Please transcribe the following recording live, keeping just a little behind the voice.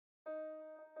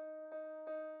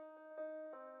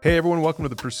Hey everyone, welcome to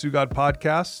the Pursue God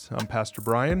podcast. I'm Pastor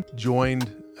Brian,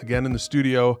 joined again in the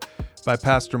studio by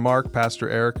Pastor Mark, Pastor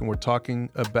Eric, and we're talking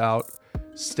about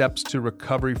steps to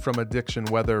recovery from addiction,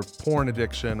 whether porn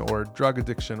addiction or drug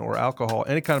addiction or alcohol,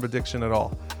 any kind of addiction at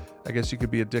all. I guess you could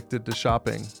be addicted to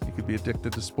shopping. You could be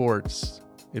addicted to sports.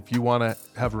 If you want to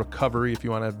have recovery, if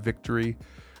you want to have victory,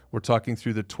 we're talking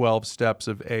through the 12 steps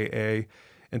of AA.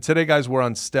 And today, guys, we're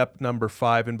on step number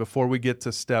 5. And before we get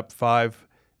to step 5,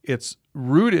 it's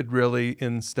rooted really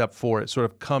in step 4. It sort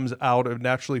of comes out of,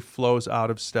 naturally flows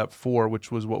out of step 4,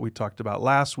 which was what we talked about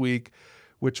last week,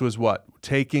 which was what?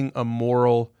 Taking a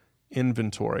moral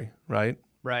inventory, right?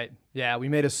 Right. Yeah, we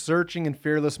made a searching and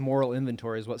fearless moral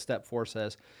inventory is what step 4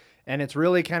 says. And it's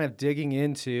really kind of digging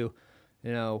into,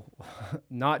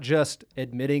 not just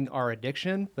admitting our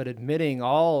addiction, but admitting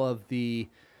all of the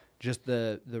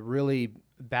really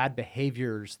bad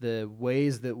behaviors, the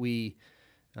ways that we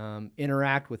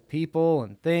interact with people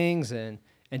and things, and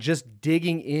just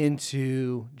digging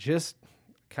into just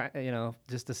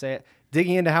to say it,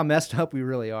 digging into how messed up we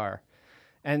really are.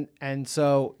 And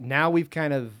so now we've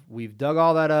dug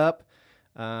all that up,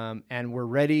 and we're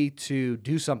ready to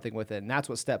do something with it. And that's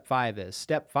what step 5 is.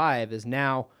 Step 5 is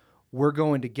now we're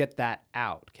going to get that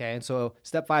out. Okay. And so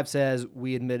step 5 says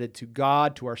we admitted to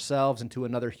God, to ourselves, and to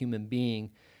another human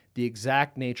being the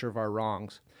exact nature of our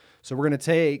wrongs. So we're going to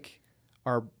take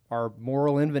our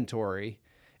moral inventory,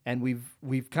 and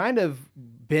we've kind of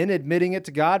been admitting it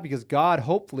to God because God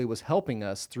hopefully was helping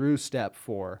us through step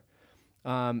 4.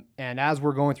 And as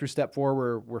we're going through step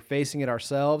 4, we're facing it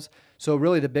ourselves. So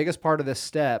really the biggest part of this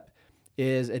step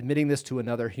is admitting this to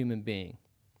another human being.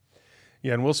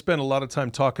 Yeah, and we'll spend a lot of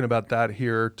time talking about that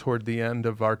here toward the end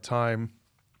of our time.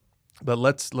 But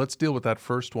let's deal with that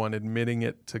first one, admitting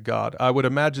it to God. I would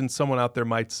imagine someone out there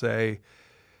might say,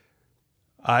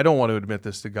 I don't want to admit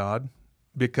this to God,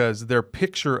 because their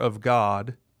picture of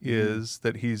God is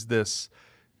that he's this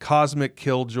cosmic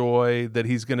killjoy, that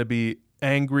he's going to be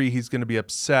angry, he's going to be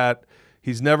upset,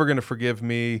 he's never going to forgive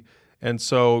me. And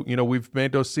so, we've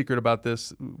made no secret about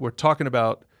this. We're talking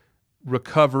about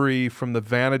recovery from the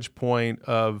vantage point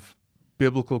of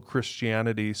biblical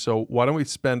Christianity. So why don't we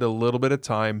spend a little bit of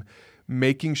time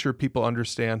making sure people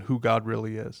understand who God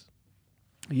really is?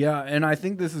 Yeah, and I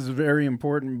think this is very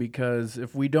important because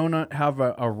if we do not have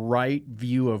a right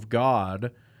view of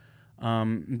God,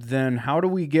 then how do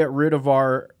we get rid of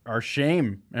our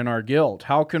shame and our guilt?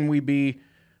 How can we be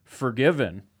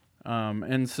forgiven?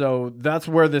 And so that's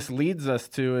where this leads us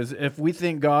to, is if we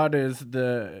think God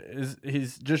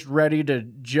he's just ready to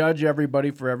judge everybody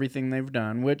for everything they've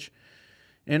done, which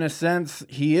in a sense,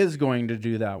 he is going to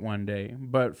do that one day.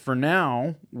 But for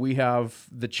now, we have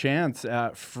the chance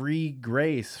at free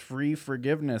grace, free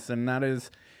forgiveness, and that is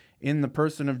in the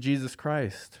person of Jesus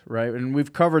Christ, right? And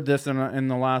we've covered this in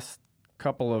the last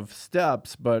couple of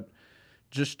steps, but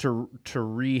just to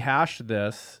rehash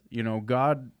this,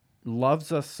 God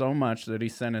loves us so much that he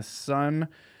sent his son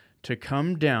to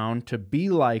come down, to be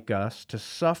like us, to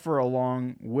suffer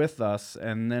along with us,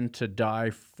 and then to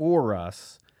die for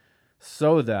us,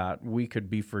 so that we could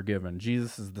be forgiven.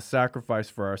 Jesus is the sacrifice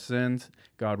for our sins.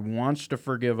 God wants to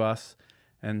forgive us,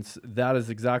 and that is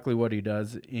exactly what he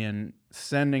does in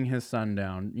sending his son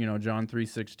down. John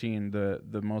 3:16,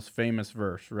 the most famous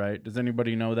verse, right? Does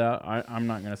anybody know that? I'm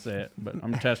not going to say it, but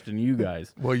I'm testing you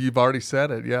guys. Well, you've already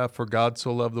said it. Yeah, for God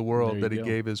so loved the world that he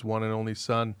gave his one and only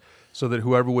son, so that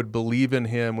whoever would believe in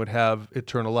him would have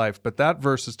eternal life. But that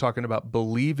verse is talking about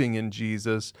believing in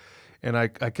Jesus. And I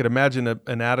could imagine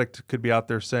an addict could be out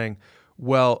there saying,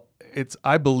 well,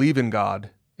 I believe in God,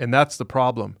 and that's the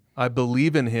problem. I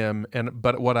believe in him,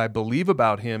 but what I believe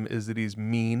about him is that he's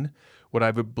mean. What I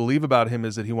believe about him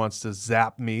is that he wants to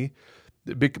zap me.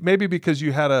 Maybe because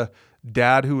you had a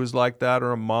dad who was like that,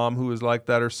 or a mom who was like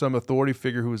that, or some authority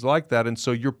figure who was like that. And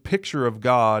so your picture of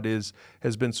God has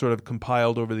been sort of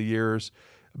compiled over the years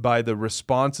by the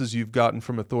responses you've gotten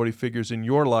from authority figures in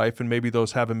your life, and maybe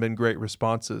those haven't been great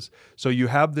responses. So you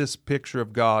have this picture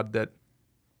of God that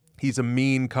he's a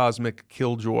mean cosmic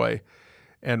killjoy.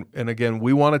 And again,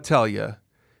 we want to tell you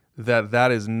that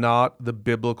is not the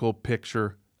biblical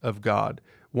picture of God.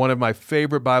 One of my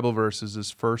favorite Bible verses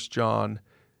is 1 John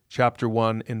chapter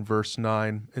 1 in verse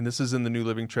 9, and this is in the New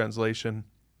Living Translation.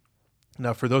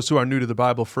 Now, for those who are new to the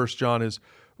Bible, 1 John is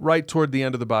right toward the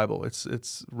end of the Bible.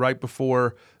 It's right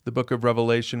before the book of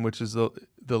Revelation, which is the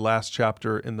last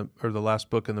chapter the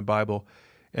last book in the Bible.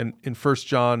 And in 1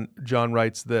 John, John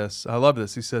writes this. I love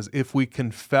this. He says, if we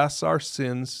confess our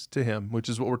sins to him, which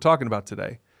is what we're talking about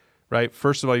today, right?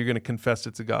 First of all, you're going to confess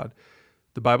it to God.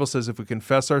 The Bible says if we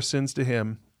confess our sins to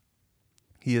him,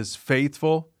 he is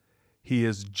faithful, he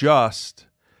is just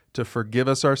to forgive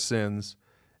us our sins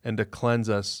and to cleanse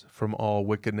us from all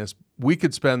wickedness. We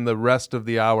could spend the rest of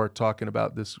the hour talking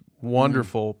about this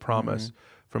wonderful promise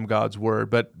from God's word,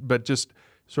 but just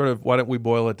sort of, why don't we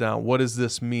boil it down? What does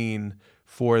this mean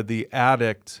for the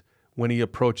addict when he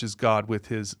approaches God with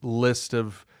his list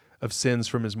of sins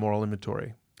from his moral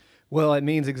inventory? Well, it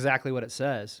means exactly what it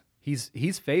says.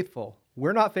 He's faithful.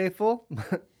 We're not faithful,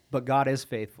 but God is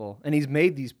faithful. And he's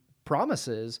made these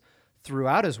promises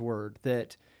throughout his word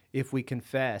that if we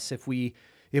confess, if we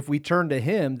turn to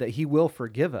him, that he will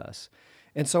forgive us.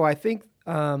 And so I think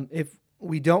if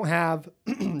we don't have,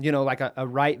 like a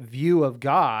right view of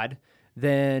God,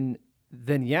 then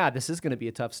yeah, this is going to be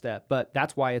a tough step. But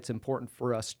that's why it's important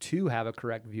for us to have a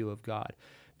correct view of God,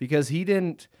 because he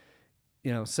didn't,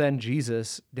 send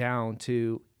Jesus down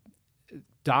to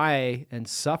die and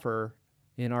suffer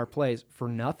in our place for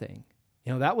nothing.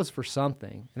 That was for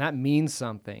something, and that means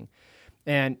something.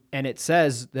 And it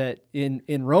says that in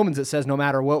Romans, it says no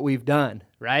matter what we've done,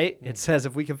 right? It says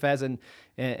if we confess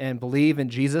and believe in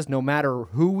Jesus, no matter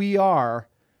who we are,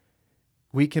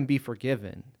 we can be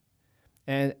forgiven.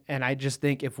 And I just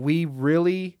think if we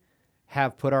really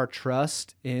have put our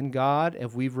trust in God,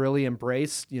 if we've really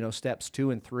embraced, steps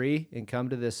 2 and 3 and come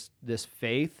to this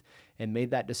faith and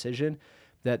made that decision,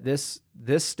 that this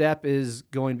step is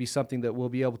going to be something that we'll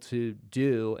be able to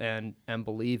do and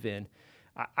believe in.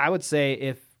 I would say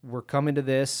if we're coming to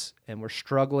this and we're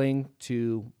struggling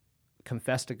to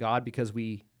confess to God because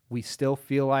we still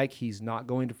feel like he's not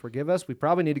going to forgive us, we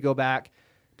probably need to go back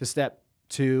to step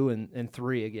 2 and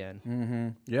 3 again. Mm-hmm.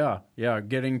 Yeah.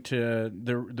 Getting to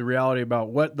the reality about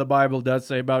what the Bible does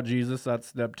say about Jesus. That's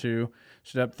step 2.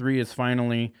 Step 3 is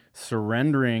finally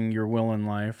surrendering your will in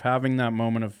life, having that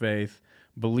moment of faith,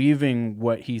 believing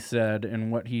what he said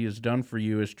and what he has done for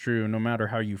you is true, no matter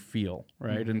how you feel,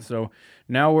 right? Mm-hmm. And so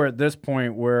now we're at this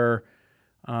point where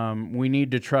we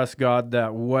need to trust God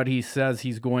that what he says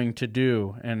he's going to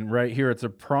do. And right here, it's a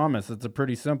promise. It's a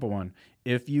pretty simple one.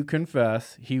 If you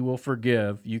confess, he will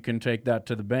forgive. You can take that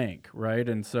to the bank, right?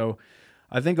 And so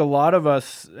I think a lot of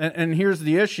us, and here's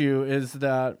the issue, is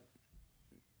that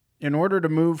in order to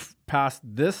move past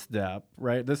this step,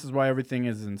 right, this is why everything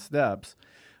is in steps,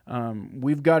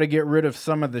 we've got to get rid of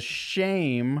some of the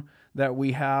shame that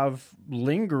we have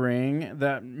lingering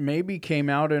that maybe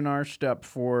came out in our step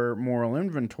 4 moral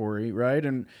inventory, right?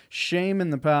 And shame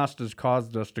in the past has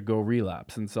caused us to go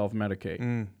relapse and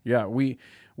self-medicate. Yeah,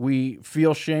 we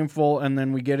feel shameful, and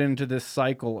then we get into this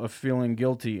cycle of feeling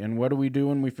guilty. And what do we do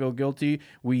when we feel guilty?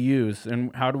 We use.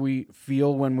 And how do we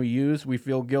feel when we use? We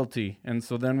feel guilty. And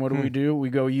so then what do? We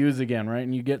go use again, right?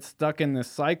 And you get stuck in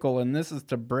this cycle, and this is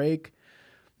to break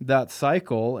that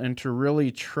cycle and to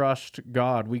really trust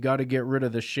God. We got to get rid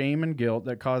of the shame and guilt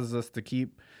that causes us to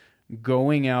keep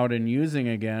going out and using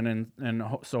again. And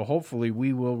so hopefully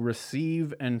we will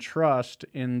receive and trust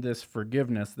in this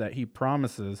forgiveness that he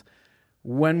promises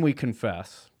when we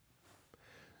confess.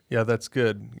 Yeah, that's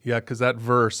good. Yeah, because that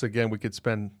verse, again, we could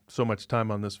spend so much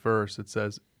time on this verse. It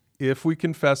says, if we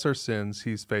confess our sins,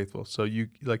 he's faithful. So you,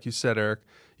 like you said, Eric,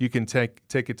 you can take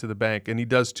it to the bank. And he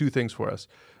does 2 things for us.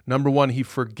 Number 1, he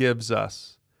forgives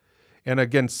us. And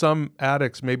again, some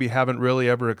addicts maybe haven't really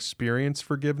ever experienced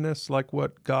forgiveness like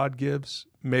what God gives.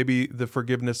 Maybe the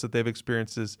forgiveness that they've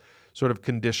experienced is sort of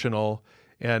conditional.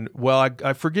 And, well,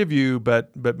 I forgive you, but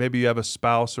maybe you have a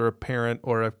spouse or a parent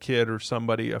or a kid or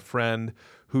somebody, a friend,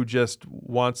 who just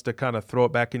wants to kind of throw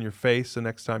it back in your face the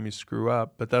next time you screw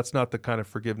up. But that's not the kind of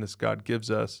forgiveness God gives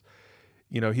us.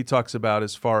 He talks about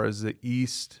as far as the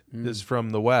east is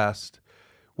from the west,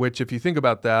 which, if you think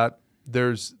about that,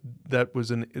 that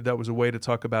was a way to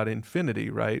talk about infinity,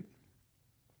 right?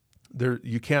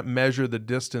 You can't measure the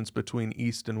distance between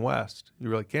east and west. You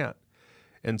really can't.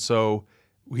 And so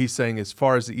he's saying, as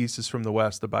far as the east is from the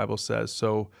west, the Bible says,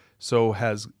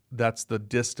 that's the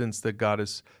distance that God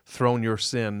has thrown your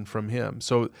sin from him.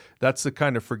 So that's the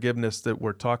kind of forgiveness that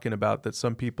we're talking about that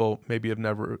some people maybe have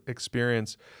never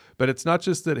experienced. But it's not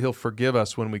just that he'll forgive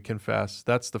us when we confess.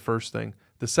 That's the first thing.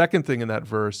 The second thing in that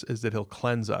verse is that he'll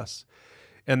cleanse us.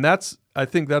 And I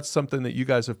think that's something that you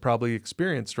guys have probably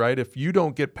experienced, right? If you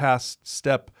don't get past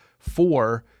step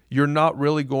 4, you're not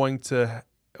really going to,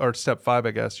 or step 5,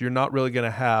 I guess, you're not really going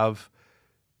to have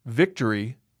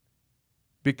victory,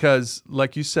 because,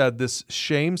 like you said, this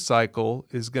shame cycle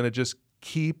is going to just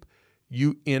keep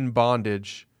you in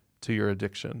bondage to your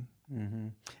addiction. Mm-hmm.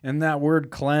 And that word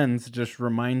cleanse just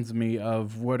reminds me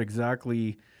of what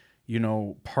exactly,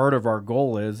 part of our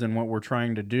goal is, and what we're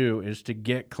trying to do is to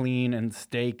get clean and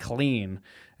stay clean.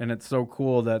 And it's so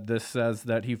cool that this says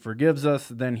that he forgives us,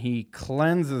 then he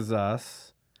cleanses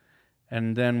us,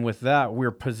 And then with that,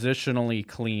 we're positionally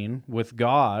clean with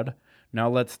God. Now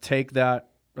let's take that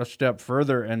a step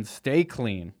further and stay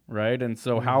clean, right? And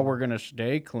so how we're going to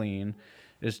stay clean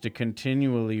is to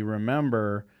continually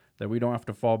remember that we don't have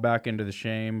to fall back into the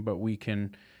shame, but we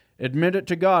can admit it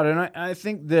to God. And I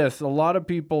think a lot of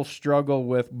people struggle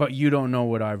with, but you don't know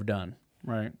what I've done,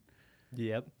 right?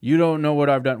 Yep. You don't know what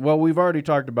I've done. Well, we've already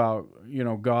talked about,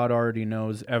 God already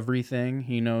knows everything.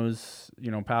 He knows,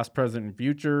 past, present, and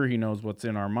future. He knows what's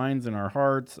in our minds and our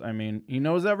hearts. I mean, he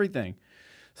knows everything.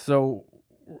 So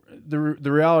the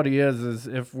reality is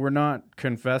if we're not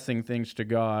confessing things to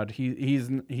God, he's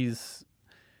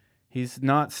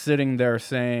not sitting there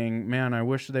saying, man, I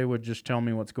wish they would just tell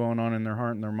me what's going on in their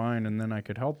heart and their mind, and then I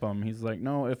could help them. He's like,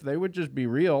 no, if they would just be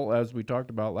real, as we talked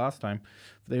about last time,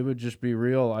 if they would just be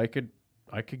real, I could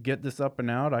get this up and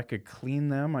out. I could clean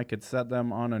them. I could set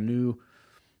them on a new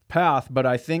path. But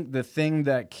I think the thing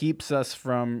that keeps us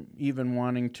from even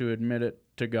wanting to admit it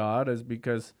to God is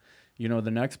because,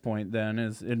 the next point then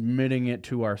is admitting it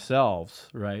to ourselves,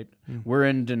 right? We're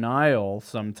in denial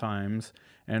sometimes,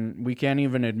 and we can't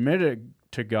even admit it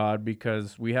to God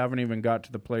because we haven't even got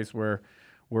to the place where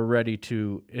we're ready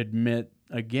to admit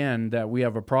again that we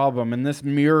have a problem. And this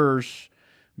mirrors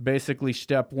basically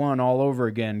step one all over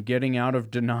again, getting out of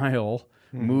denial,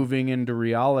 moving into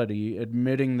reality,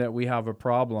 admitting that we have a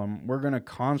problem. We're going to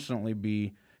constantly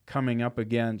be coming up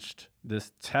against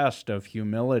this test of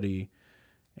humility.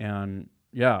 And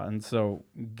so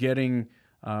getting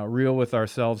real with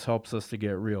ourselves helps us to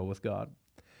get real with God.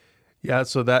 Yeah,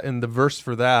 so and the verse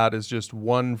for that is just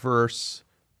one verse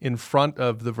in front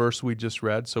of the verse we just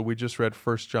read. So we just read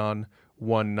 1 John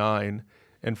 1:9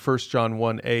 and 1 John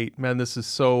 1:8. Man, this is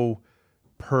so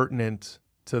pertinent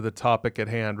to the topic at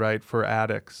hand, right? For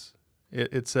addicts.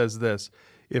 It says this: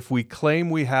 if we claim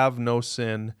we have no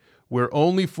sin, we're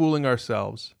only fooling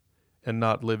ourselves and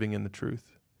not living in the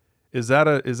truth. Is that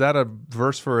a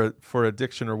verse for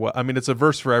addiction or what? I mean, it's a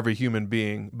verse for every human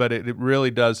being, but it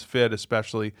really does fit,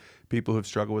 especially people who've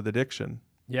struggled with addiction.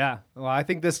 Yeah. Well, I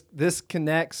think this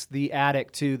connects the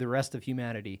addict to the rest of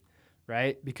humanity,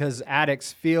 right? Because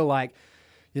addicts feel like,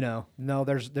 no,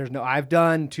 there's no, I've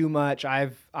done too much.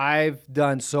 I've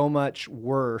done so much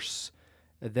worse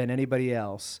than anybody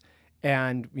else.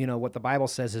 And, what the Bible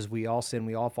says is we all sin,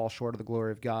 we all fall short of the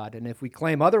glory of God. And if we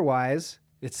claim otherwise,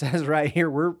 it says right here,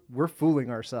 we're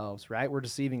fooling ourselves, right? We're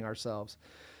deceiving ourselves.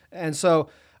 And so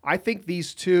I think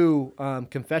these two,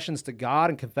 confessions to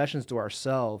God and confessions to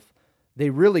ourselves,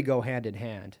 they really go hand in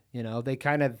hand. They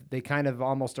kind of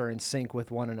almost are in sync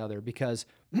with one another, because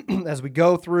as we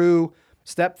go through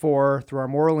step 4, through our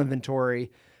moral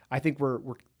inventory, I think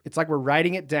it's like we're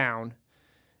writing it down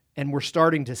and we're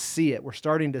starting to see it. We're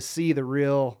starting to see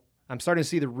I'm starting to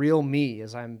see the real me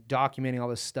as I'm documenting all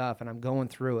this stuff and I'm going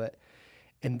through it.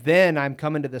 And then I'm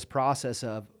coming to this process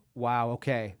of, wow,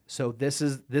 okay, so this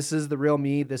is the real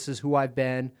me. This is who I've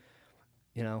been.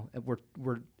 And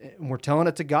we're telling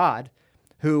it to God,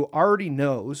 who already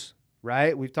knows,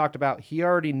 right? We've talked about He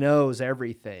already knows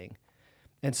everything.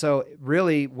 And so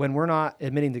really, when we're not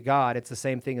admitting to God, it's the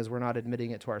same thing as we're not admitting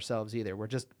it to ourselves either.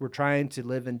 We're trying to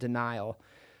live in denial.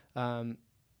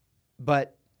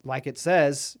 But like it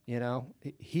says,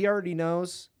 He already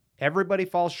knows. Everybody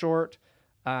falls short.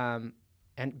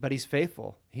 But He's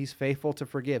faithful. He's faithful to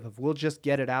forgive. If we'll just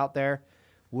get it out there,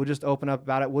 we'll just open up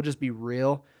about it. We'll just be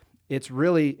real. It's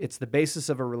the basis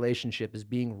of a relationship is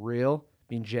being real,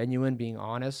 being genuine, being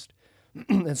honest.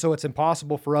 And so it's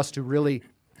impossible for us to really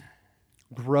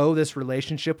grow this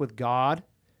relationship with God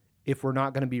if we're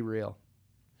not going to be real.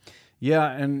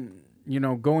 Yeah. And,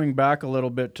 going back a little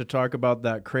bit to talk about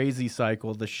that crazy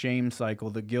cycle, the shame cycle,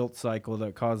 the guilt cycle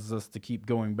that causes us to keep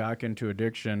going back into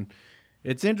addiction.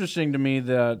 It's interesting to me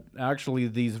that actually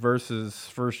these verses,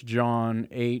 1 John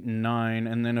 8 and 9,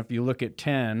 and then if you look at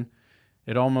 10,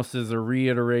 it almost is a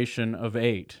reiteration of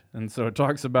 8. And so it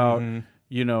talks about,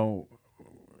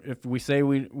 if we say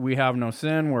we have no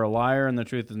sin, we're a liar and the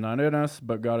truth is not in us,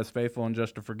 but God is faithful and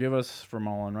just to forgive us from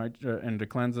all and to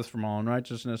cleanse us from all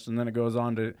unrighteousness. And then it goes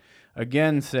on to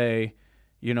again say,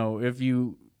 if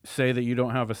you say that you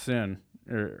don't have a sin,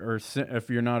 or if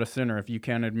you're not a sinner, if you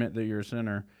can't admit that you're a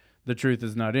sinner, the truth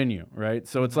is not in you, right?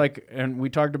 So it's like, and we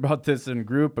talked about this in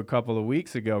group a couple of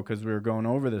weeks ago because we were going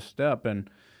over this step, and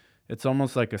it's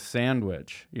almost like a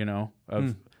sandwich,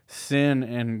 of sin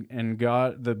and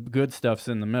God. The good stuff's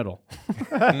in the middle,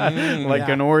 like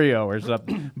an Oreo or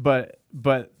something.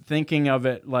 But thinking of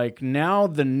it like now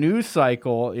the new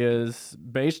cycle is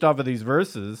based off of these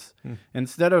verses.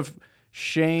 Instead of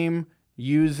shame,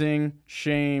 using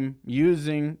shame,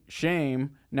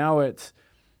 now it's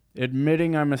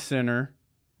admitting I'm a sinner,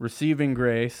 receiving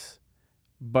grace,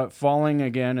 but falling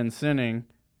again and sinning,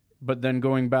 but then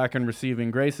going back and receiving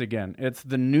grace again. It's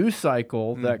the new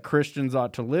cycle that Christians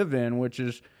ought to live in, which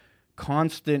is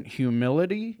constant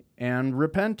humility and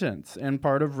repentance. And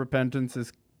part of repentance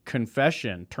is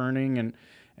confession, turning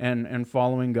and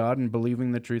following God and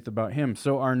believing the truth about him.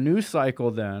 So our new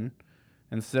cycle then,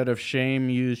 instead of shame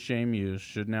used,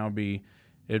 should now be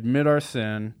admit our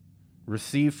sin,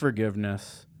 receive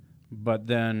forgiveness, but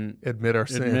then admit our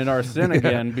sin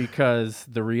again, because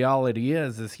the reality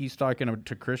is he's talking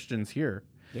to Christians here.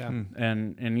 Yeah.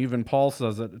 And even Paul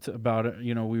says it about it.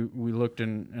 You know, we looked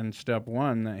in step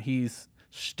 1 that he's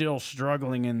still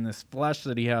struggling in this flesh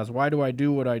that he has. Why do I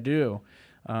do what I do?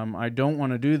 I don't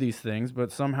want to do these things,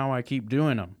 but somehow I keep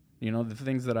doing them. You know, the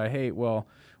things that I hate. Well,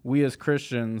 we as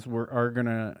Christians are going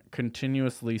to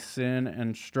continuously sin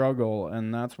and struggle,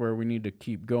 and that's where we need to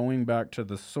keep going back to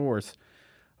the source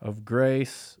of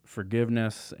grace,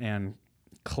 forgiveness, and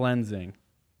cleansing.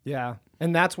 Yeah.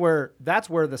 And that's where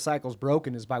the cycle's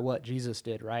broken, is by what Jesus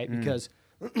did, right? Because,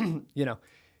 you know,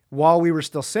 while we were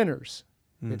still sinners,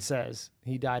 it says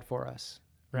he died for us,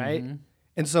 right?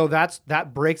 And so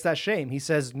that breaks that shame. He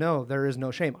says, no, there is no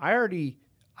shame. I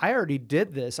already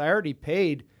did this. I already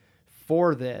paid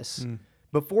for this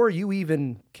before you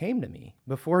even came to me,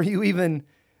 before you even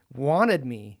wanted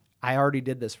me. I already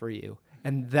did this for you.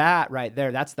 And that right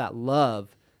there, that's that love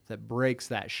that breaks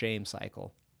that shame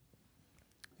cycle.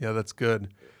 Yeah, that's good.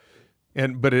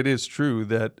 But it is true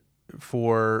that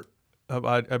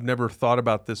I've never thought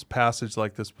about this passage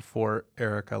like this before,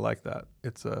 Eric. I like that.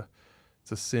 It's a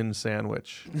sin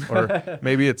sandwich, or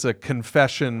maybe it's a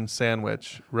confession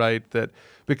sandwich, right?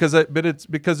 Because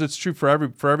it's true for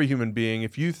every human being.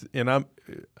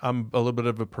 I'm a little bit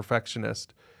of a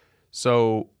perfectionist,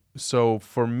 so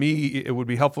for me, it would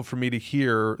be helpful for me to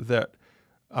hear that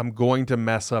I'm going to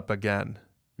mess up again.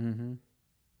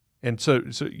 And so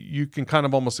you can kind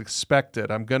of almost expect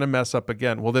it. I'm going to mess up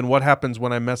again. Well, then what happens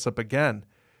when I mess up again?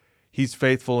 He's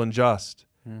faithful and just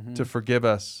to forgive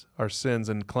us our sins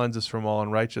and cleanse us from all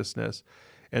unrighteousness.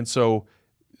 And so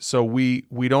we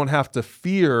don't have to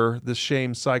fear the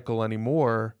shame cycle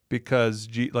anymore, because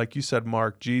like you said,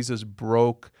 Mark, Jesus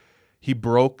broke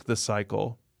the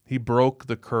cycle. He broke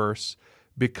the curse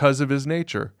because of his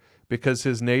nature, because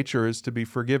his nature is to be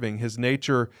forgiving. His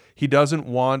nature, he doesn't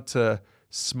want to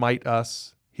smite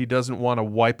us. He doesn't want to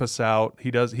wipe us out.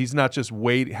 He's not just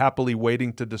happily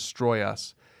waiting to destroy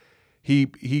us. He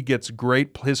gets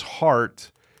great. His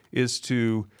heart is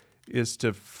to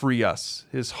free us.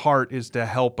 His heart is to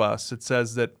help us. It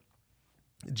says that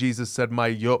Jesus said, my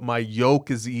yoke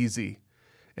is easy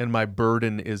and my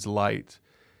burden is light.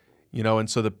 You know, and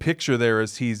so the picture there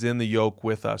is he's in the yoke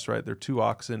with us, right? There are 2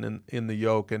 oxen in the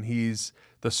yoke, and he's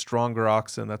the stronger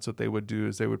oxen. That's what they would do,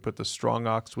 is they would put the strong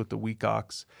ox with the weak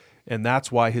ox. And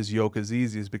that's why his yoke is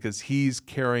easy, is because he's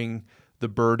carrying the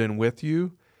burden with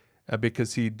you,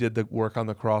 because he did the work on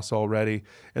the cross already.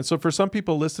 And so for some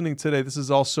people listening today, this is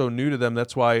also new to them.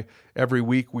 That's why every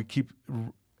week we keep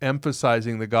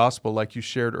emphasizing the gospel, like you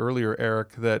shared earlier,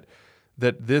 Eric, that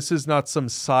this is not some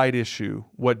side issue,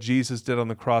 what Jesus did on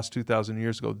the cross 2,000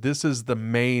 years ago. This is the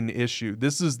main issue.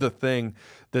 This is the thing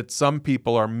that some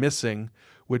people are missing,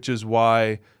 which is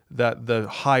why that the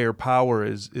higher power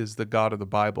is the God of the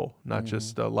Bible, not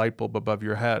just a light bulb above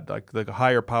your head. Like, the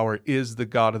higher power is the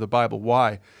God of the Bible.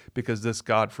 Why? Because this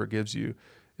God forgives you,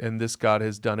 and this God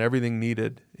has done everything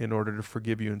needed in order to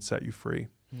forgive you and set you free.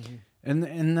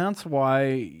 And that's why,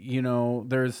 you know,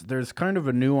 there's kind of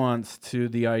a nuance to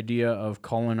the idea of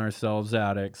calling ourselves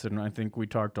addicts, and I think we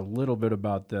talked a little bit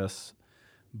about this,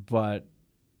 but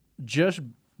just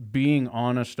being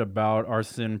honest about our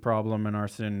sin problem and our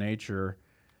sin nature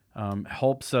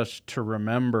helps us to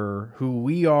remember who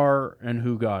we are and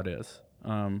who God is.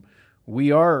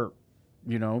 We are,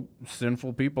 you know,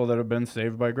 sinful people that have been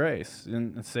saved by grace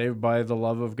and saved by the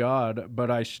love of God, but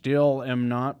I still am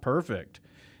not perfect.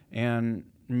 And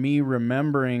me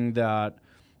remembering that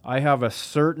I have a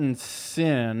certain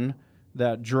sin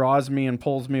that draws me and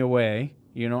pulls me away.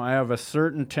 You know, I have a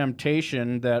certain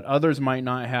temptation that others might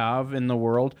not have in the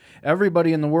world.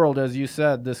 Everybody in the world, as you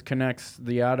said, this connects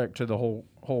the addict to the whole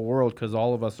world, because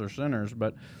all of us are sinners.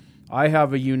 But I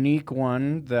have a unique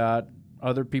one that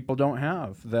other people don't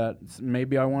have, that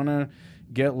maybe I want to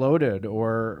get loaded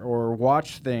or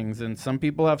watch things, and some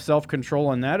people have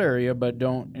self-control in that area but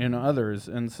don't in others.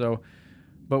 And so,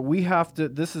 but we have to,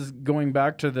 this is going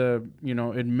back to the, you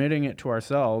know, admitting it to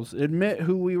ourselves, admit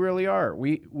who we really are.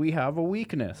 We have a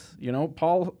weakness. You know,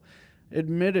 Paul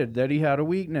admitted that he had a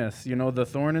weakness. You know, the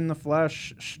thorn in the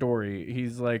flesh story.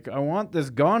 He's like, I want this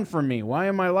gone from me. Why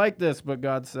am I like this? But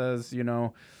God says, you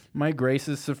know, my grace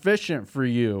is sufficient for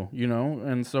you, you know?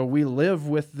 And so we live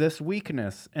with this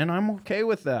weakness, and I'm okay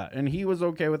with that. And he was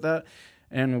okay with that.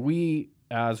 And we,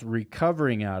 as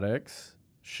recovering addicts,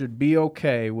 should be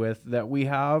okay with that we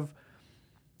have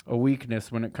a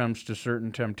weakness when it comes to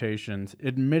certain temptations.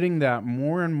 Admitting that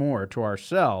more and more to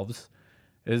ourselves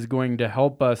is going to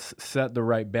help us set the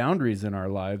right boundaries in our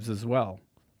lives as well.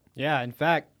 Yeah, in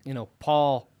fact, you know,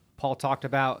 Paul talked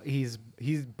about he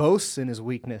boasts in his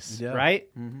weakness, right?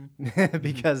 Mm-hmm.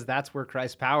 Because that's where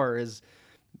Christ's power is,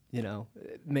 you know,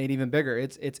 made even bigger.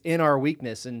 It's in our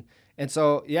weakness, and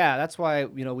so yeah, that's why,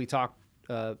 you know, we talked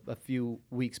a few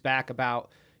weeks back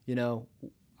about, you know,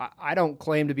 I don't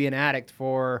claim to be an addict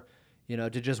for, you know,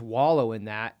 to just wallow in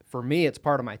that. For me, it's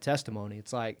part of my testimony.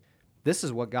 It's like, this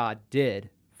is what God did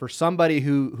for somebody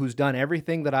who's done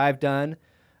everything that I've done.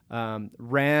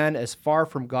 Ran as far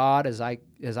from God as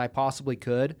I possibly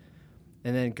could,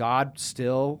 and then God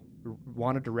still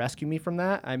wanted to rescue me from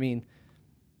that. I mean,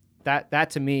 that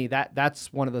to me,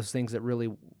 that's one of those things that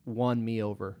really won me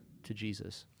over to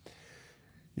Jesus.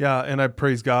 Yeah, and I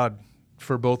praise God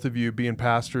for both of you being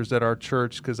pastors at our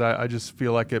church, because I just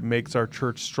feel like it makes our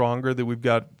church stronger, that we've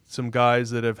got some guys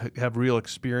that have real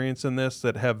experience in this,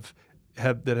 that have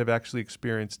actually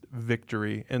experienced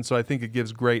victory. And so I think it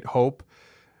gives great hope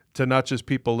to not just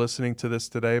people listening to this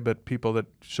today, but people that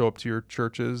show up to your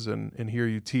churches and hear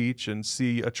you teach and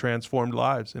see a transformed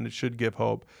lives. And it should give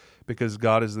hope, because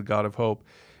God is the God of hope.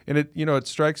 And it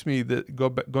strikes me that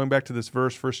going back to this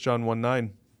verse, 1 John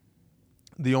 1:9,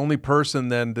 the only person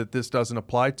then that this doesn't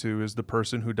apply to is the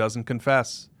person who doesn't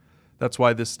confess. That's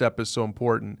why this step is so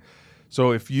important.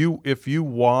 So if you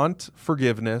want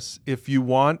forgiveness, if you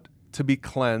want to be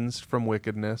cleansed from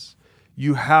wickedness,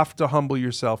 you have to humble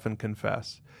yourself and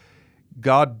confess.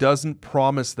 God doesn't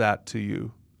promise that to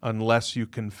you unless you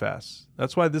confess.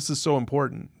 That's why this is so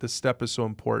important. This step is so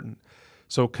important.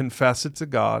 So confess it to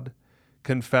God,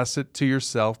 confess it to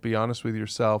yourself, be honest with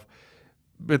yourself.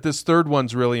 But this third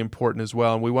one's really important as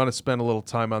well, and we want to spend a little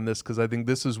time on this because I think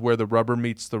this is where the rubber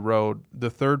meets the road.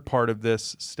 The third part of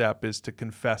this step is to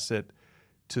confess it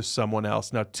to someone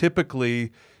else. Now,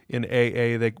 typically in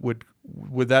AA, they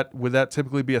would that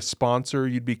typically be a sponsor?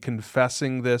 You'd be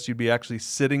confessing this. You'd be actually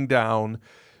sitting down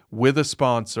with a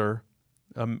sponsor.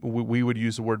 We would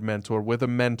use the word mentor, with a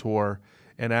mentor,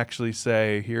 and actually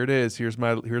say, "Here it is. Here's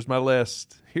my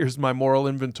list. Here's my moral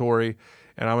inventory,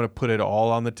 and I'm going to put it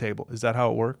all on the table." Is that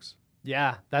how it works?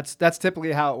 Yeah, that's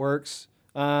typically how it works.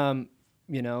 You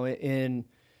know, in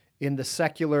the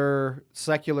secular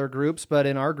groups, but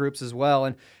in our groups as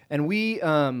well. And we,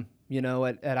 you know,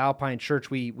 at Alpine Church,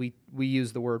 we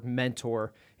use the word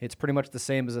mentor. It's pretty much the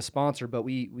same as a sponsor, but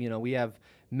we have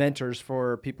mentors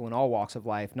for people in all walks of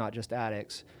life, not just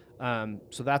addicts.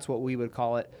 So that's what we would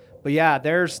call it. But yeah,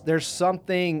 there's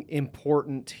something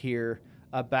important here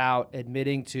about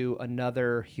admitting to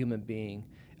another human being,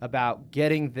 about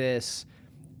getting this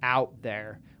out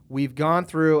there. We've gone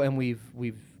through and we've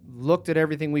looked at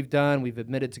everything we've done. We've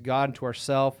admitted to God and to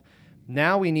ourselves.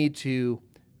 Now we need to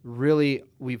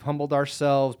we've humbled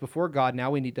ourselves before God.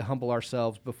 Now we need to humble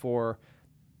ourselves before,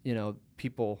 you know,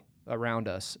 people around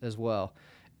us as well.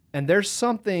 And there's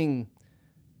something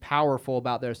powerful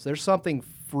about this. There's something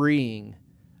freeing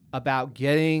about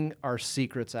getting our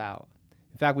secrets out.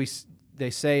 In fact,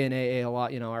 they say in AA a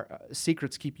lot, you know, our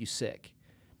secrets keep you sick,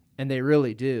 and they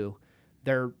really do.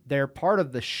 They're part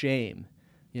of the shame.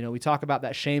 You know, we talk about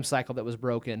that shame cycle that was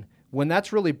broken. When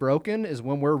that's really broken is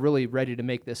when we're really ready to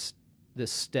make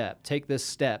take this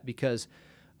step, because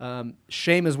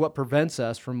shame is what prevents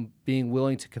us from being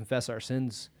willing to confess our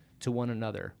sins to one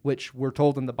another, which we're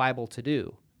told in the Bible to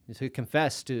do, to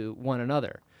confess to one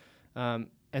another. And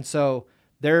so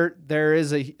there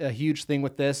is a huge thing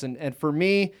with this. And for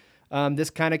me, this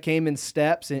kind of came in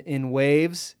steps, in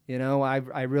waves. You know, I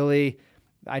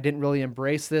didn't really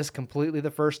embrace this completely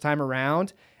the first time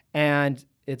around. And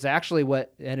it's actually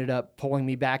what ended up pulling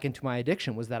me back into my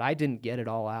addiction, was that I didn't get it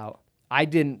all out. I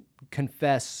didn't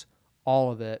confess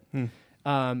all of it.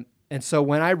 And so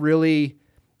when I really,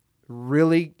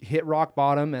 really hit rock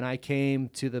bottom and I came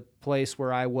to the place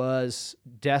where I was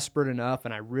desperate enough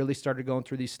and I really started going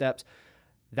through these steps,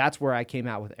 that's where I came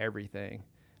out with everything.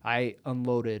 I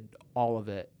unloaded all of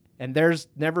it. And there's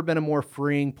never been a more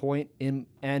freeing point and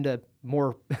a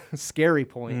more scary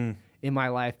point in my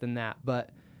life than that. But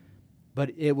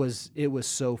it was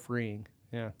so freeing.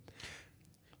 Yeah.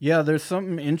 Yeah, there's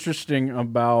something interesting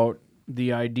about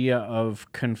the idea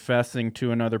of confessing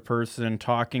to another person,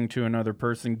 talking to another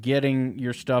person, getting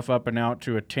your stuff up and out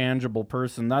to a tangible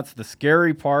person. That's the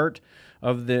scary part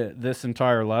of this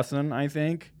entire lesson, I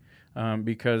think,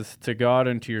 because to God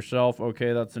and to yourself,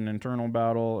 okay, that's an internal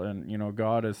battle, and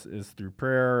God is through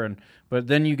prayer, but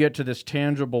then you get to this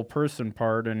tangible person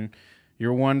part, and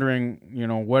you're wondering,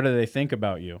 what do they think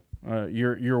about you?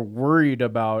 You're worried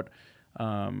about.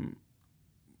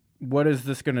 What is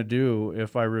this going to do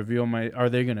if I reveal are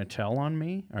they going to tell on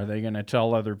me? Are they going to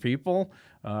tell other people?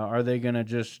 Are they going to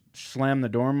just slam the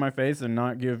door in my face and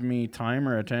not give me time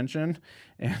or attention?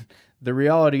 And the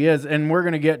reality is, and we're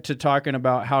going to get to talking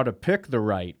about how to pick the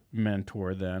right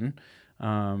mentor then.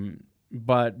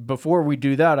 But before we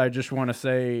do that, I just want to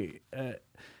say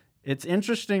it's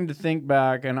interesting to think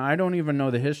back, and I don't even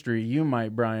know the history. You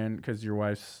might, Brian, because your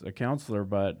wife's a counselor,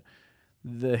 but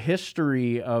the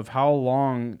history of how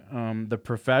long the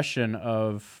profession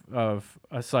of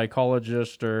a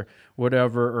psychologist or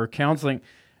whatever, or counseling,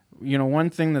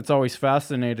 one thing that's always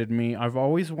fascinated me, I've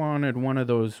always wanted one of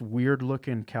those weird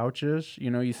looking couches,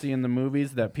 you see in the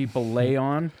movies that people lay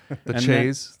on.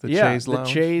 chaise lounge. The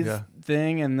chaise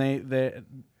thing, and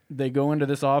they go into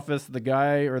this office, the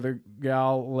guy or the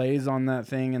gal lays on that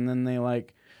thing, and then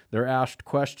they're asked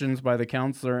questions by the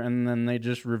counselor, and then they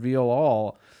just reveal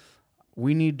all.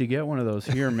 We need to get one of those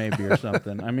here, maybe, or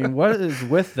something. I mean, what is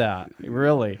with that,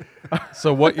 really?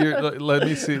 So let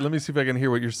me see if I can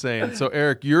hear what you're saying. So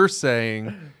Eric, you're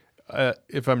saying,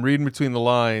 if I'm reading between the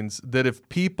lines, that if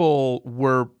people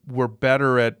were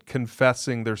better at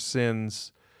confessing their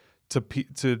sins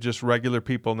to just regular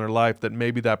people in their life, that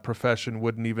maybe that profession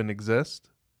wouldn't even exist?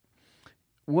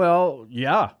 Well,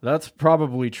 yeah, that's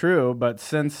probably true. But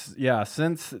since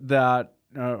that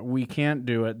we can't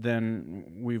do it,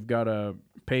 then we've got to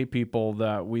pay people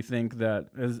that we think that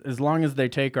as long as they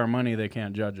take our money, they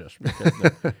can't judge us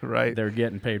because right. They're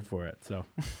getting paid for it. So,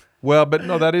 well, but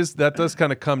no, that does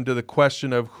kind of come to the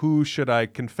question of who should I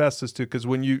confess this to? Because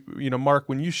when Mark,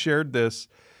 when you shared this,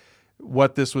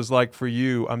 what this was like for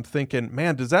you, I'm thinking,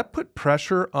 man, does that put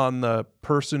pressure on the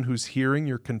person who's hearing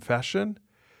your confession?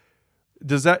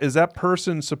 Is that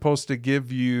person supposed to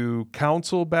give you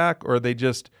counsel back, or are they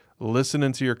just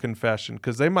listening to your confession?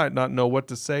 Because they might not know what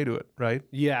to say to it, right?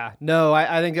 Yeah. No,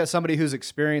 I think that somebody who's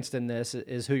experienced in this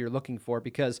is who you're looking for,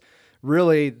 because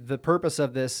really the purpose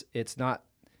of this, it's not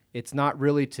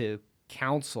really to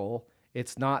counsel.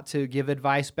 It's not to give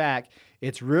advice back.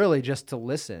 It's really just to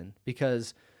listen,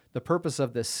 because the purpose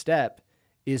of this step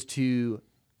is to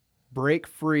break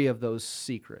free of those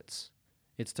secrets.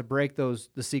 It's to break the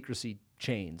secrecy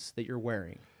chains that you're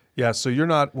wearing. Yeah, so you're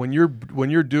not, when you're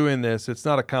doing this, it's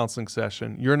not a counseling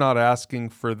session. You're not asking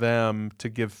for them to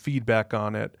give feedback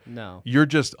on it. No. You're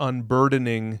just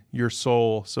unburdening your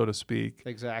soul, so to speak.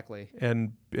 Exactly.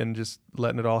 And just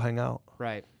letting it all hang out.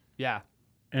 Right. Yeah.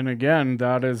 And again,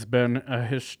 that has been a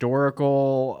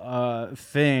historical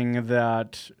thing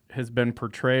that has been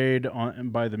portrayed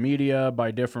by the media,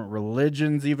 by different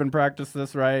religions even practice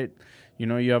this, right?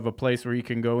 You have a place where you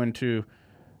can go into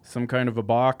some kind of a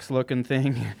box-looking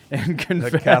thing and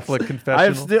confess. A Catholic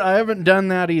confessional? I haven't done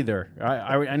that either.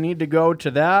 I need to go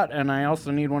to that, and I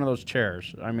also need one of those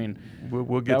chairs. I mean,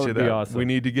 we'll get you that. Awesome. We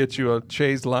need to get you a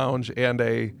chaise lounge and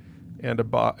a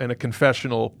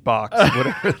confessional box,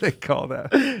 whatever they call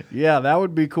that. Yeah, that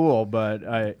would be cool, but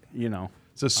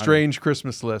it's a strange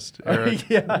Christmas list, Eric.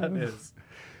 Yeah, it is.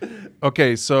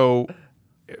 Okay, so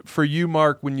for you,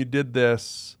 Mark, when you did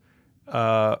this,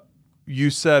 you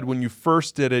said when you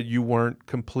first did it, you weren't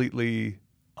completely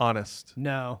honest.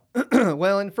 No.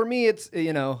 Well, and for me, it's,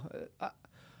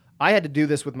 I had to do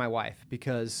this with my wife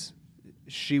because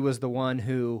she was the one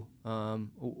who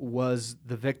was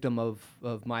the victim of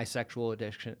my sexual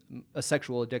addiction.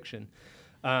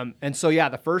 And so, yeah,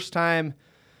 the first time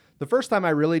I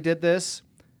really did this,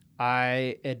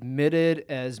 I admitted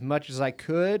as much as I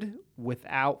could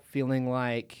without feeling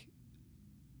like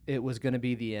it was going to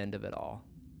be the end of it all.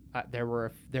 There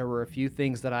were a few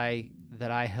things that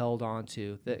I held on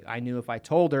to that I knew if I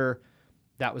told her,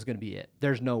 that was going to be it.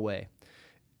 There's no way.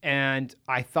 And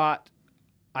I thought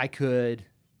I could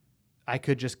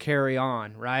just carry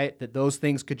on, right? That those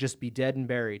things could just be dead and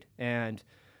buried and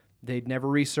they'd never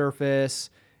resurface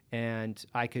and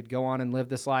I could go on and live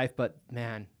this life. But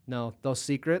man, no, those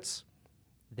secrets,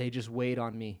 they just weighed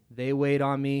on me. They weighed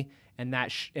on me. And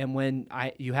and when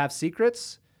you have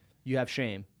secrets, you have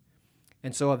shame.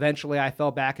 And so eventually I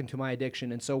fell back into my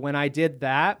addiction. And so when I did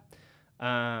that,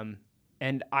 and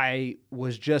I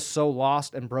was just so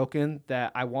lost and broken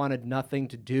that I wanted nothing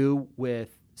to do with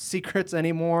secrets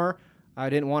anymore. I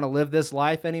didn't want to live this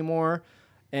life anymore.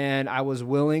 and I was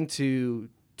willing to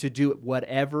do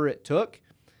whatever it took.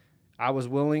 I was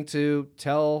willing to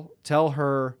tell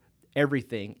her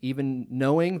everything, even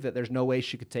knowing that there's no way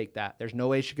she could take that. There's no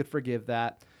way she could forgive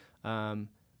that.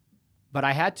 But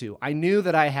I had to. I knew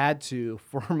that I had to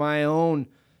for my own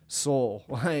soul.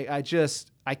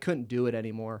 I couldn't do it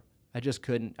anymore. I just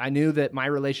couldn't. I knew that my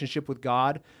relationship with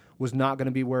God was not going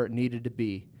to be where it needed to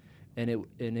be, and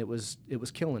it was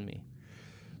killing me.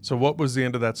 So what was the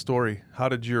end of that story? How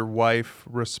did your wife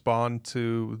respond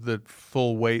to the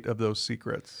full weight of those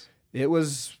secrets? It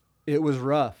was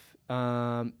rough.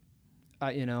 I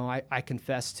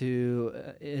confessed to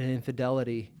an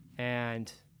infidelity,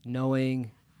 and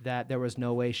knowing that there was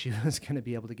no way she was going to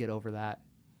be able to get over that.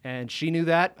 And she knew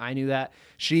that. I knew that.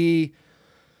 She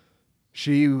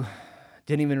didn't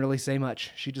even really say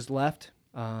much. She just left,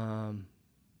 went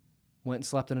and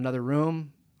slept in another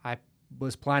room. I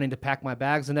was planning to pack my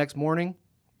bags the next morning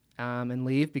and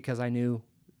leave because I knew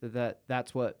that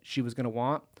that's what she was going to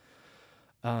want.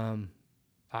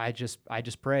 I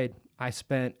just prayed. I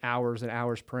spent hours and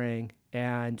hours praying,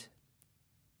 and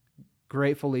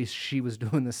gratefully she was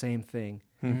doing the same thing.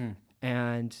 Mm-hmm.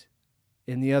 And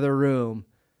in the other room,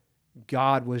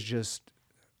 God was just,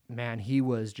 man, he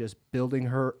was just building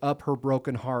her up, her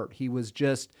broken heart. He was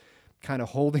just kind of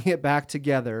holding it back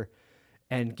together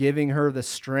and giving her the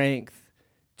strength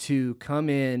to come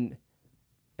in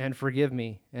and forgive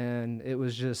me. And it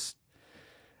was just,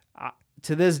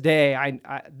 to this day,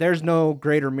 I there's no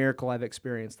greater miracle I've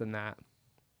experienced than that.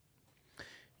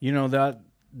 You know,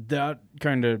 that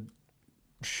kind of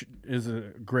is a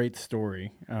great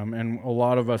story. And a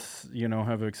lot of us,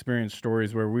 have experienced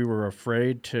stories where we were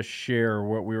afraid to share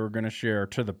what we were going to share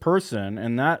to the person.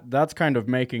 And that's kind of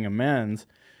making amends,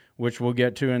 which we'll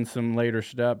get to in some later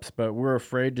steps. But we're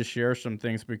afraid to share some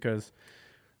things because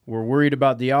we're worried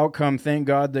about the outcome. Thank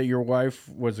God that your wife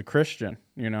was a Christian,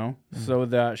 so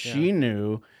that she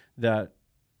knew that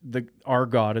our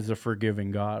God is a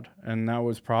forgiving God. And that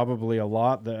was probably a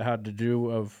lot that had to do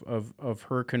of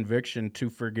her conviction to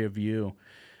forgive you.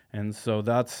 And so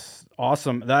that's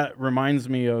awesome. That reminds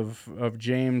me of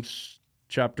James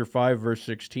chapter 5, verse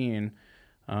 16,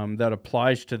 that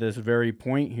applies to this very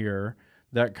point here,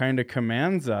 that kind of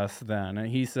commands us then. And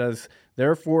he says,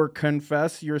 therefore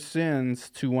confess your sins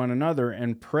to one another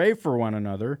and pray for one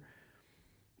another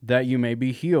that you may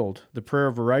be healed. The prayer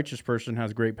of a righteous person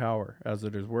has great power as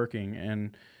it is working.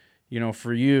 And,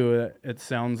 for you, it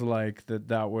sounds like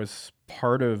that was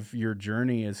part of your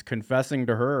journey, is confessing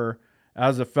to her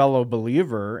as a fellow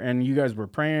believer. And you guys were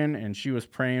praying, and she was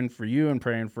praying for you and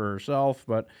praying for herself.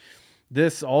 But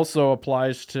this also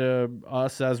applies to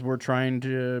us as we're trying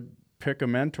to pick a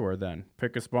mentor then.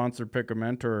 Pick a sponsor, pick a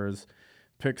mentor,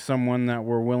 pick someone that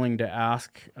we're willing to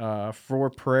ask for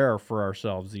prayer for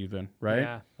ourselves even, right?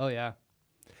 Yeah. Oh, yeah.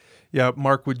 Yeah,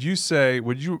 Mark, would you,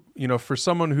 for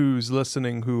someone who's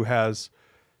listening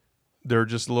they're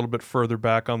just a little bit further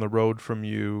back on the road from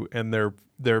you, and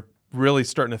they're really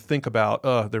starting to think about,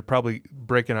 they're probably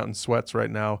breaking out in sweats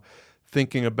right now,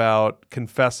 thinking about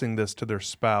confessing this to their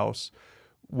spouse.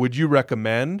 Would you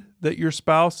recommend that your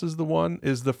spouse is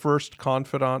the first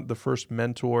confidant, the first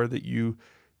mentor that you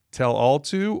tell all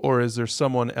to, or is there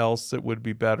someone else that would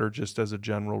be better just as a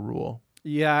general rule?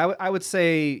 Yeah, I would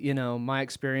say, my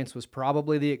experience was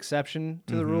probably the exception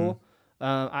to the rule.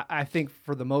 I think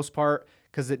for the most part,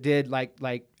 because it did, like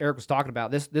Eric was talking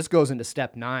about, this goes into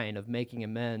step 9 of making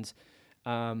amends.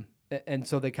 And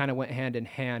so they kind of went hand in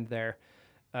hand there.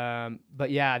 But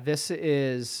yeah, this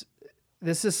is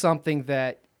something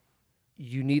that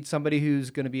you need somebody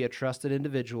who's going to be a trusted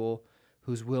individual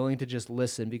who's willing to just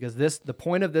listen, because the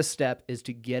point of this step is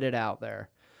to get it out there.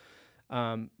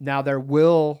 Now there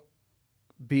will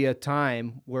be a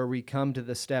time where we come to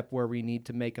the step where we need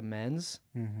to make amends,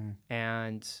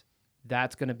 and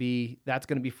that's going to be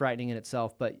frightening in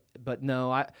itself. But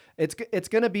no, it's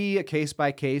going to be a case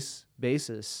by case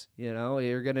basis.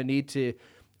 You're going to need to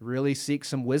really seek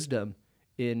some wisdom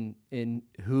in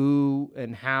who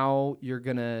and how you're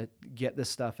gonna get this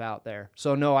stuff out there.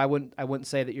 So no, I wouldn't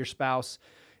say that your spouse,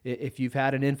 if you've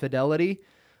had an infidelity,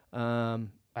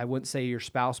 I wouldn't say your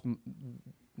spouse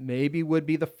maybe would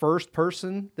be the first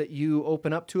person that you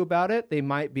open up to about it. They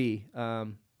might be,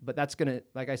 but that's gonna,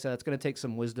 like I said, that's gonna take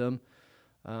some wisdom.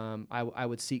 I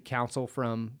would seek counsel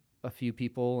from a few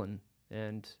people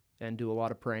and do a lot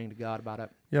of praying to God about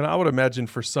it. Yeah, I would imagine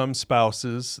for some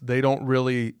spouses, they don't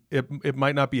really, it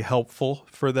might not be helpful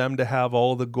for them to have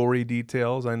all the gory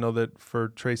details. I know that for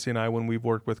Tracy and I, when we've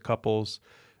worked with couples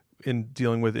in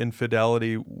dealing with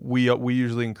infidelity, we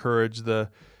usually encourage the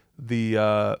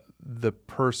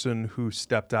person who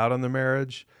stepped out on the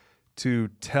marriage to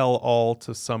tell all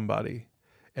to somebody,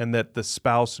 and that the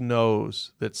spouse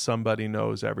knows that somebody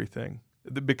knows everything.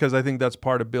 Because I think that's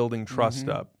part of building trust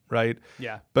up, right?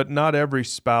 Yeah. But not every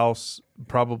spouse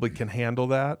probably can handle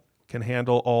that, can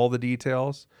handle all the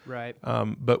details. Right.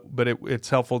 But it's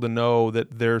helpful to know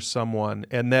that there's someone,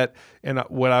 and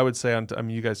what I would say, I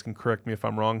mean, you guys can correct me if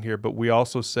I'm wrong here, but we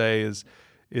also say is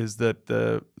that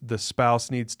the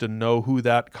spouse needs to know who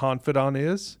that confidant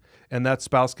is, and that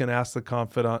spouse can ask the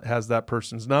confidant, has that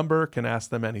person's number, can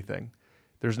ask them anything.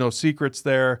 There's no secrets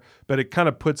there, but it kind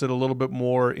of puts it a little bit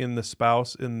more in the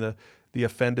spouse, in the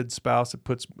offended spouse. It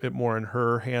puts it more in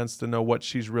her hands to know what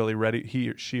she's really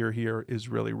ready, she or he is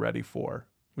really ready for.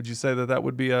 Would you say that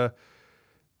would be a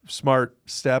smart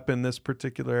step in this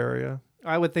particular area?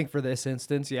 I would think for this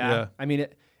instance, yeah. I mean,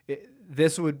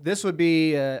 this would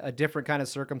be a different kind of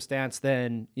circumstance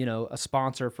than, a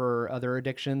sponsor for other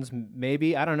addictions.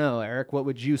 Maybe, I don't know, Eric. What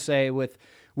would you say with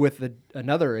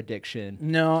another addiction?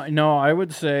 No, I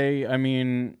would say, I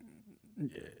mean,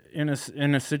 in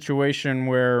a situation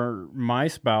where my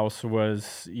spouse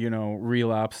was,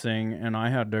 relapsing, and I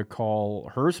had to call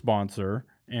her sponsor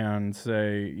and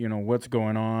say, what's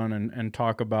going on, and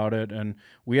talk about it, and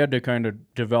we had to kind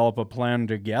of develop a plan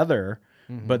together.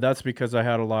 Mm-hmm. But that's because I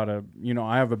had a lot of,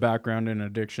 I have a background in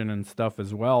addiction and stuff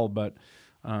as well. But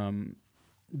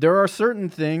there are certain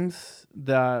things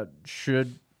that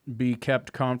should be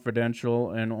kept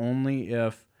confidential, and only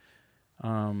if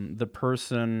the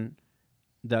person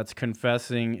that's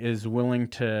confessing is willing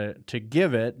to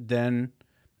give it, then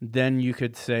you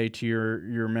could say to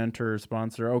your mentor or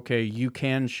sponsor, okay, you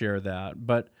can share that.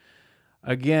 But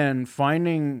again,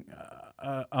 finding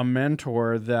a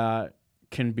mentor that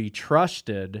can be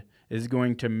trusted is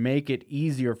going to make it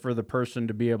easier for the person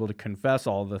to be able to confess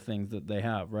all the things that they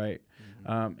have, right?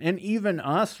 Mm-hmm. And even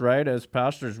us, right, as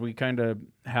pastors, we kind of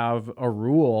have a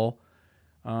rule.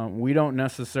 We don't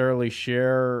necessarily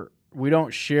share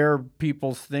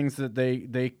people's things that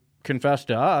they confess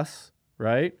to us,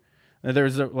 right? And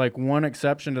there's one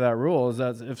exception to that rule, is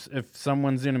that if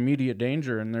someone's in immediate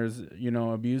danger and there's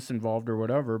abuse involved or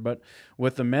whatever. But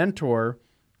with a mentor,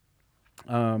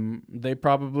 they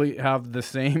probably have the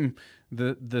same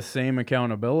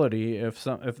accountability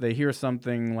if they hear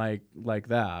something like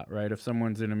that, right? If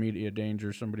someone's in immediate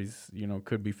danger, somebody's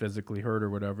could be physically hurt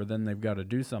or whatever, then they've got to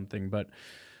do something. But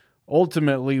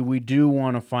ultimately, we do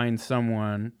want to find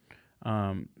someone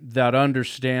that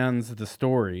understands the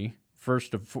story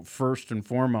first and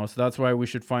foremost. That's why we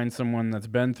should find someone that's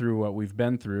been through what we've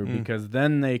been through, because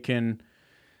then they can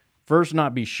first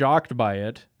not be shocked by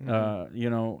it.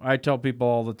 Mm-hmm. I tell people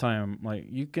all the time, like,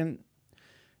 you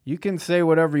can say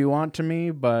whatever you want to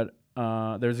me, but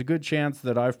there's a good chance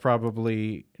that I've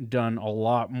probably done a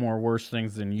lot more worse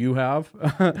things than you have.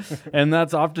 And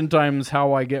that's oftentimes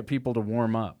how I get people to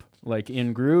warm up, like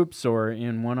in groups or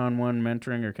in one-on-one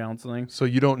mentoring or counseling. So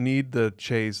you don't need the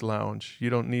chaise lounge. You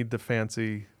don't need the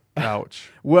fancy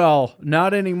couch. Well,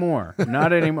 not anymore.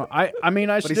 I mean,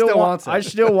 I still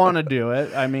want to do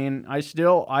it. I mean,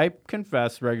 I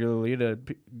confess regularly to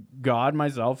God,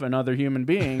 myself, and other human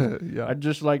beings. Yeah. I'd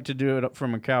just like to do it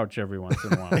from a couch every once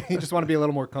in a while. You just want to be a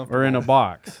little more comfortable. Or in a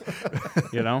box,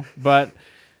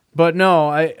 But no,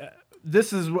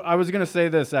 I was going to say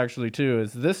this actually too,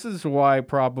 this is why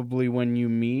probably when you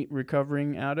meet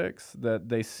recovering addicts that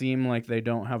they seem like they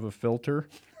don't have a filter.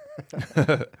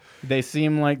 They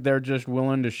seem like they're just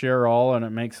willing to share all, and it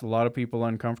makes a lot of people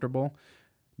uncomfortable,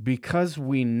 because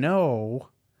we know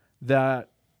that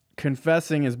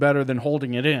confessing is better than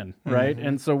holding it in, right? Mm-hmm.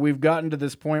 And so we've gotten to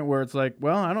this point where it's like,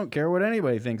 well, I don't care what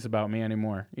anybody thinks about me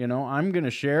anymore. I'm going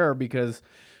to share because,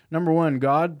 number one,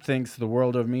 God thinks the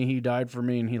world of me. He died for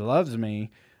me and he loves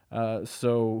me.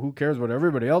 So who cares what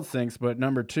everybody else thinks? But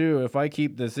number two, if I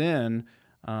keep this in,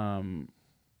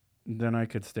 then I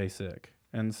could stay sick.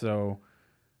 And so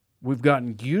we've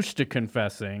gotten used to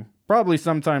confessing, probably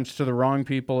sometimes to the wrong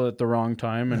people at the wrong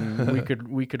time, and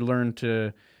we could learn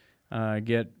to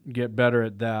get better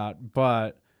at that.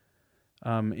 But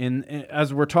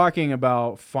as we're talking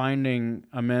about finding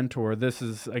a mentor, this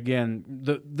is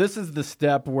the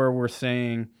step where we're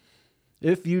saying,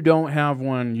 if you don't have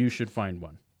one, you should find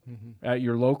one. Mm-hmm. At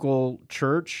your local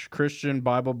church, Christian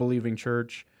Bible-believing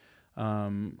church,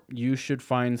 you should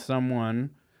find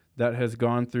someone that has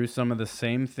gone through some of the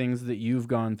same things that you've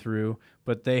gone through,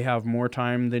 but they have more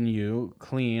time than you,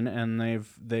 clean, and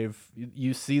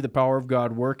you see the power of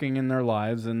God working in their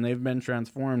lives, and they've been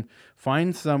transformed.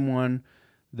 Find someone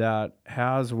that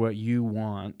has what you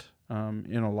want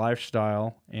in a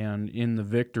lifestyle and in the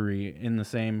victory in the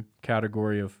same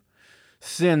category of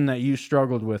sin that you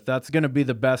struggled with. That's going to be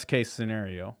the best case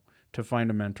scenario, to find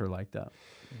a mentor like that.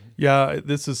 Yeah,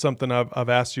 this is something I've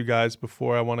asked you guys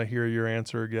before. I want to hear your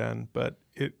answer again. But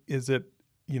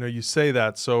you say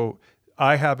that. So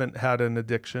I haven't had an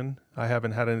addiction. I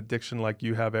haven't had an addiction like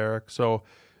you have, Eric. So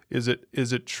is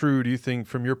it true, do you think,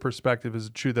 from your perspective, is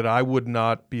it true that I would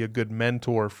not be a good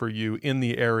mentor for you in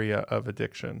the area of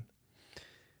addiction?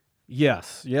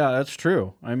 Yes. Yeah, that's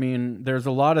true. I mean, there's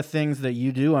a lot of things that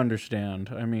you do understand.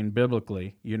 I mean,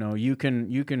 biblically, you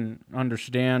can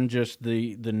understand just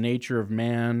the nature of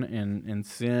man and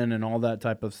sin and all that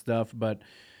type of stuff. But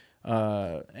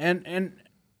and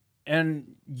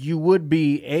you would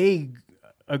be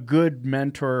a good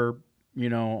mentor,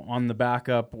 on the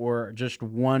backup, or just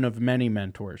one of many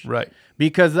mentors. Right.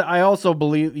 Because I also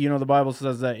believe, the Bible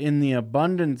says that in the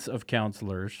abundance of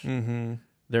counselors,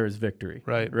 there is victory.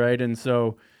 Right. Right. And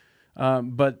so,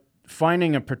 but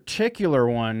finding a particular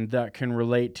one that can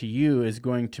relate to you is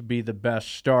going to be the best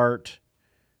start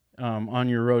on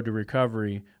your road to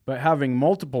recovery. But having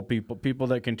multiple people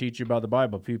that can teach you about the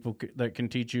Bible, people that can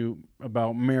teach you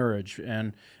about marriage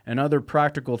and other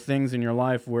practical things in your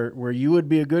life where you would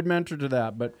be a good mentor to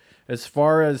that. But as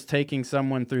far as taking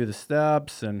someone through the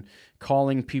steps and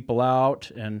calling people out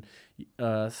and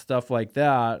stuff like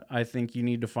that, I think you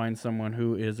need to find someone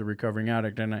who is a recovering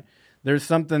addict. And there's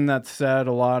something that's said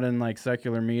a lot in like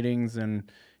secular meetings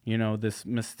and this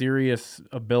mysterious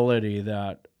ability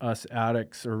that us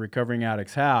addicts or recovering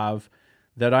addicts have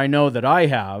that I know that I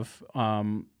have.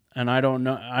 And I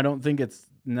don't think it's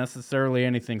necessarily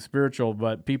anything spiritual,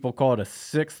 but people call it a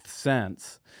sixth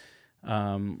sense.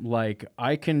 Like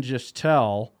I can just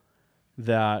tell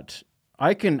that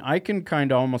I can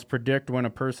kind of almost predict when a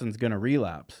person's going to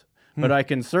relapse, but I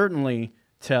can certainly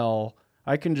tell.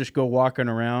 I can just go walking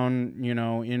around,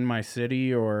 in my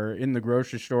city or in the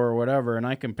grocery store or whatever, and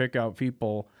I can pick out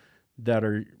people that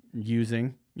are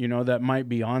using, that might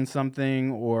be on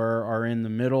something or are in the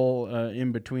middle,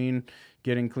 in between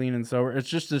getting clean and sober. It's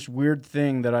just this weird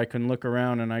thing that I can look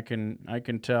around and I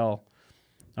can tell.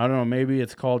 I don't know, maybe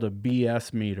it's called a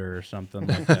BS meter or something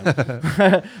like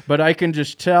that. But I can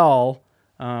just tell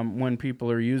when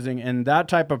people are using, and that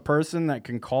type of person that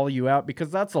can call you out,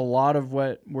 because that's a lot of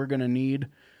what we're going to need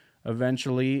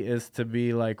eventually, is to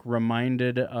be like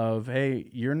reminded of, hey,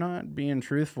 you're not being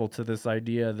truthful to this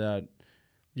idea that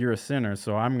you're a sinner,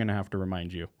 so I'm going to have to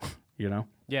remind you,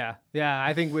 Yeah.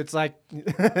 I think it's like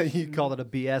you called it a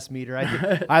BS meter.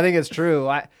 I think it's true.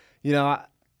 I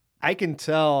can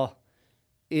tell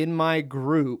in my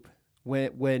group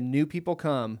when new people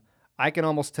come, I can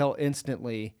almost tell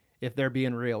instantly if they're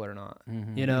being real or not.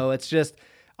 It's just,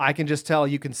 I can just tell.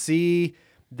 You can see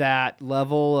that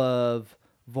level of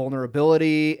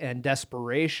vulnerability and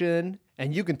desperation,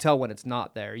 and you can tell when it's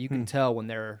not there. You can tell when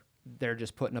they're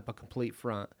just putting up a complete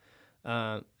front.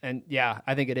 And yeah,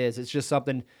 I think it is. It's just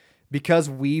something, because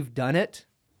we've done it,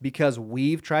 because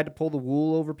we've tried to pull the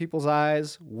wool over people's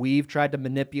eyes, we've tried to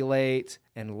manipulate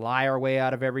and lie our way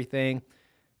out of everything.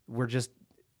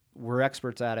 We're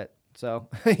experts at it. So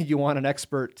you want an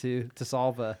expert to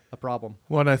solve a problem.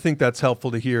 Well, and I think that's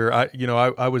helpful to hear.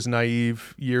 I was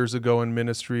naive years ago in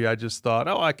ministry. I just thought,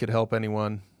 I could help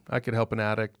anyone. I could help an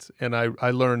addict. And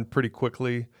I learned pretty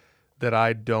quickly that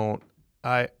I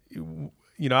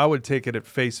would take it at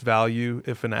face value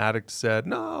if an addict said,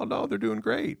 no, they're doing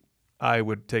great. I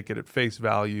would take it at face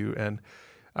value. And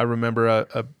I remember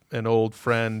an old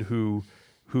friend who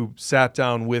sat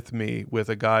down with me with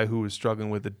a guy who was struggling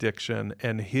with addiction,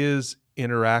 and his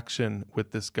interaction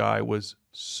with this guy was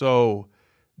so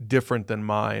different than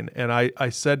mine. And I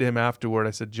said to him afterward,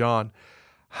 I said, John,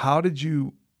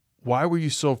 why were you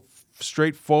so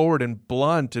straightforward and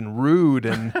blunt and rude?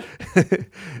 And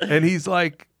and he was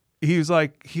like,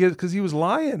 because he was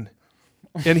lying.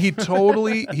 And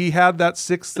he had that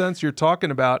sixth sense you're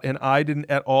talking about, and I didn't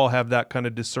at all have that kind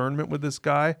of discernment with this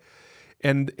guy.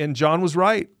 And John was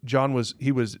right.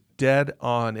 He was dead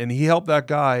on, and he helped that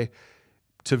guy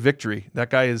to victory. That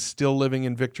guy is still living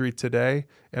in victory today,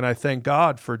 and I thank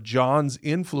God for John's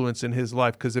influence in his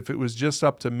life, because if it was just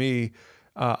up to me,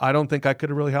 I don't think I could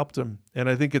have really helped him. And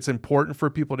I think it's important for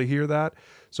people to hear that.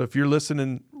 So if you're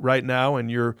listening right now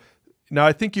now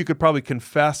I think you could probably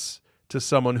confess to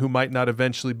someone who might not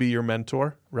eventually be your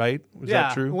mentor, right? Is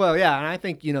that true? Well, yeah, and I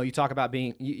think, you talk about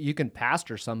you can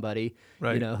pastor somebody,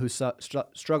 right, who's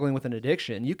struggling with an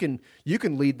addiction. You can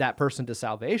lead that person to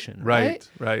salvation, right?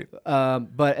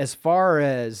 But as far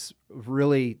as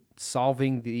really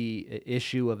solving the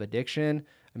issue of addiction,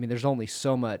 I mean, there's only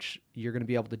so much you're going to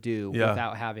be able to do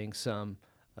without having some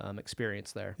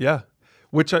experience there. Yeah,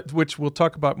 which we'll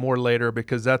talk about more later,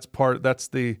 because that's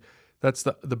the That's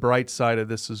the bright side of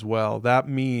this as well. That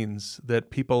means that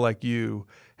people like you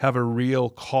have a real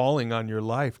calling on your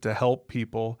life to help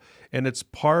people, and it's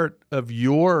part of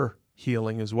your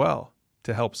healing as well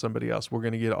to help somebody else. We're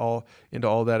going to get into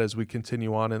all that as we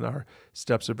continue on in our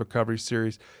Steps of Recovery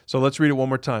series. So let's read it one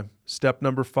more time. Step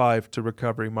number 5 to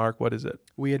recovery. Mark, what is it?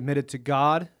 We admitted to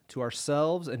God, to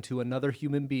ourselves, and to another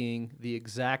human being the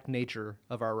exact nature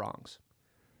of our wrongs.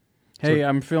 Hey,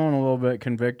 I'm feeling a little bit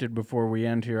convicted before we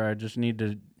end here. I just need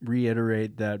to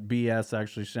reiterate that BS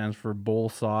actually stands for bull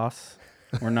sauce.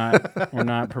 We're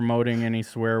not promoting any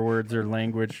swear words or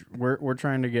language. We're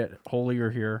trying to get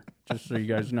holier here, just so you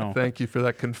guys know. Thank you for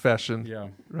that confession. Yeah,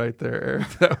 right there, Eric.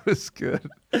 That was good.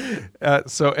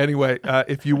 So anyway,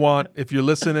 if you're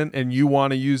listening and you want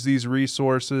to use these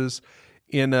resources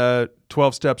in a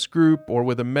 12 Steps group or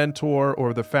with a mentor or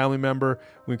with a family member,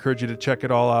 we encourage you to check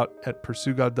it all out at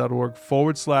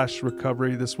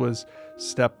pursuegod.org/recovery. This was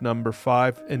step number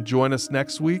 5. And join us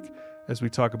next week as we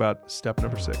talk about step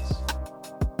number 6.